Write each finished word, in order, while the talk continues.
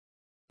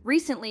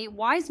Recently,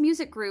 Wise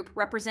Music Group,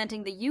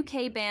 representing the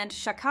UK band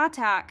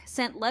Shakatak,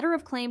 sent letter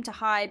of claim to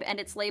Hybe and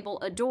its label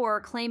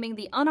Adore, claiming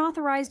the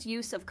unauthorized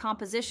use of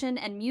composition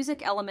and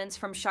music elements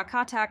from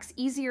Shakatak's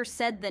Easier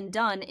Said Than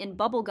Done in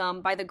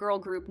Bubblegum by the girl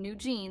group New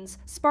Jeans,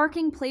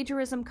 sparking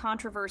plagiarism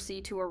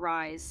controversy to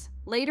arise.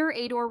 Later,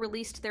 Adore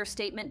released their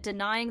statement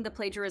denying the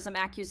plagiarism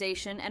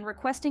accusation and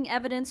requesting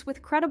evidence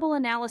with credible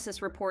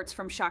analysis reports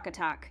from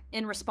Shakatak.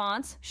 In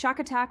response,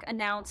 Shakatak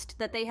announced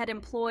that they had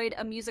employed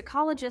a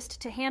musicologist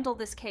to handle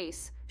this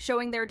case,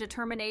 showing their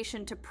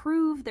determination to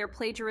prove their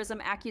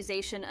plagiarism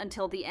accusation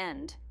until the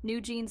end.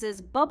 New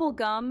Jeans'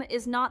 Bubblegum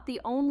is not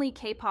the only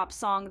K-pop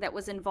song that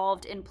was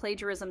involved in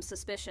plagiarism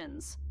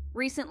suspicions.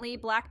 Recently,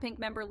 BLACKPINK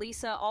member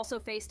Lisa also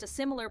faced a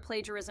similar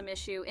plagiarism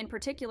issue. In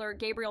particular,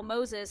 Gabriel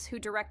Moses, who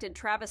directed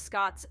Travis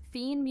Scott's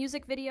Fiend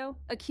music video,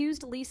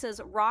 accused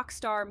Lisa's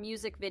Rockstar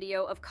music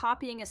video of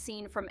copying a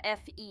scene from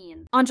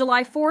F.E.N. On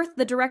July 4th,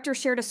 the director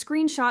shared a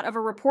screenshot of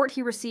a report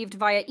he received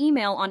via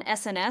email on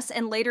SNS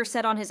and later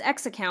said on his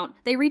X account,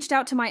 "They reached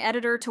out to my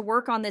editor to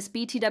work on this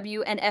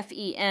BTW and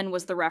F.E.N.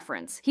 was the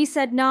reference. He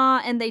said nah,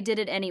 and they did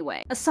it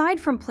anyway." Aside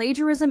from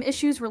plagiarism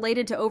issues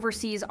related to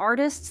overseas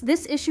artists,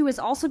 this issue is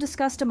also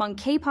discussed among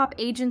K-pop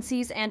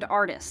agencies and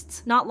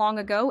artists. Not long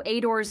ago,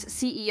 Adore's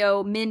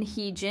CEO Min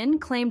Hee-jin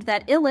claimed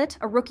that Illit,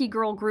 a rookie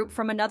girl group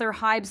from another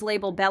Hybe's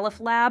label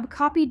Belift Lab,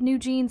 copied New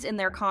Jeans in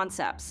their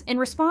concepts. In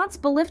response,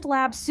 Belift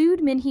Lab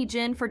sued Min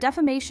Hee-jin for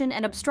defamation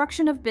and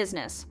obstruction of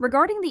business.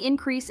 Regarding the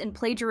increase in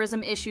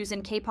plagiarism issues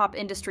in K-pop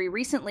industry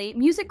recently,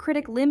 music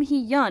critic Lim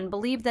Hee-yeon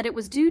believed that it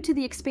was due to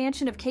the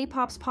expansion of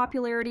K-pop's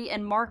popularity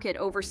and market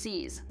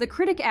overseas. The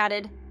critic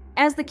added,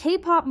 "As the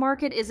K-pop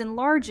market is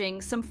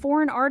enlarging, some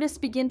foreign artists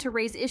begin to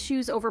raise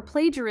issues over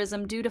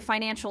plagiarism due to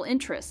financial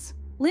interests."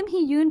 Lim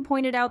Hee-yeon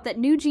pointed out that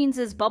New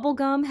Jeans'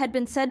 Bubblegum had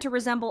been said to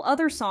resemble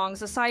other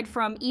songs aside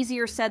from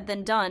Easier Said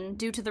Than Done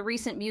due to the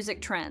recent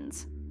music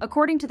trends.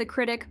 According to the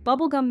critic,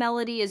 Bubblegum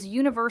melody is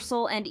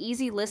universal and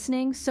easy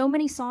listening. So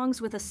many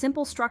songs with a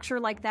simple structure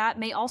like that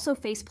may also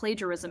face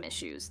plagiarism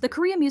issues. The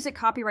Korea Music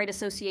Copyright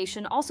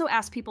Association also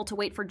asked people to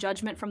wait for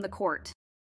judgment from the court.